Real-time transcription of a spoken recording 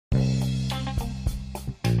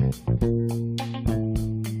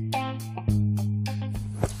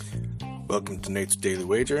Welcome to Nate's Daily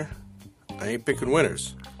Wager. I ain't picking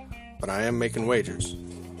winners, but I am making wagers.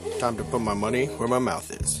 Time to put my money where my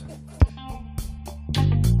mouth is.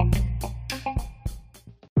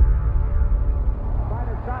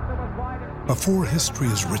 Before history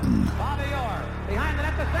is written,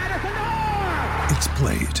 it's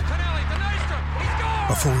played.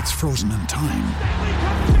 Before it's frozen in time,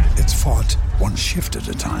 it's fought one shift at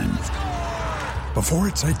a time. Before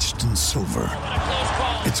it's etched in silver,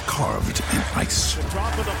 it's carved in ice.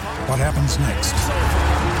 What happens next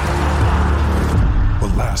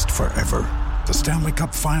will last forever. The Stanley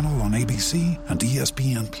Cup Final on ABC and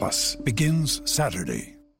ESPN Plus begins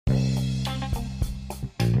Saturday.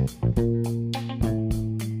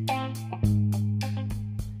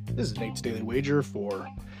 This is Nate's Daily Wager for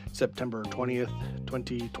September 20th,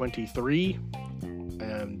 2023.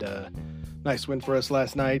 And nice win for us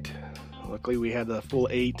last night. Luckily, we had the full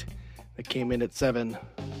 8 that came in at 7.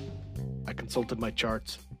 I consulted my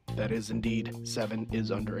charts. That is indeed 7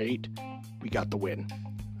 is under 8. We got the win.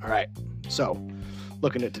 All right. So,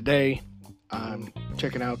 looking at today, I'm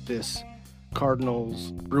checking out this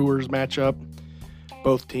Cardinals-Brewers matchup.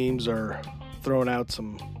 Both teams are throwing out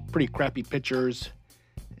some pretty crappy pitchers.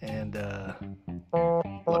 And,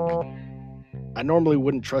 look, I normally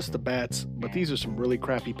wouldn't trust the bats, but these are some really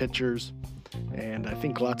crappy pitchers. And I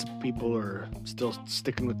think lots of people are still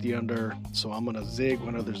sticking with the under. So I'm going to zig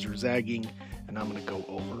when others are zagging, and I'm going to go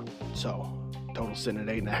over. So total sitting at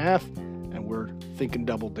 8.5, and we're thinking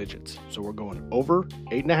double digits. So we're going over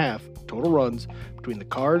 8.5 total runs between the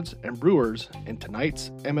Cards and Brewers in tonight's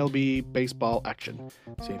MLB baseball action.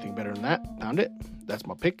 See anything better than that? Found it. That's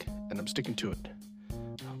my pick, and I'm sticking to it.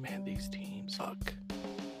 Oh man, these teams suck.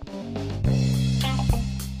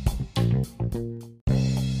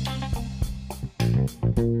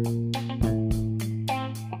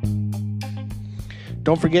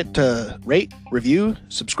 Don't forget to rate, review,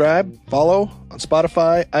 subscribe, follow on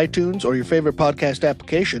Spotify, iTunes, or your favorite podcast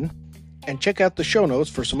application, and check out the show notes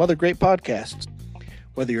for some other great podcasts.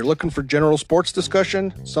 Whether you're looking for general sports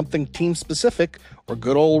discussion, something team-specific, or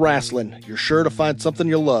good old wrestling, you're sure to find something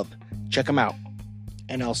you'll love. Check them out.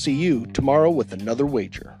 And I'll see you tomorrow with another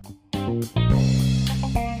wager.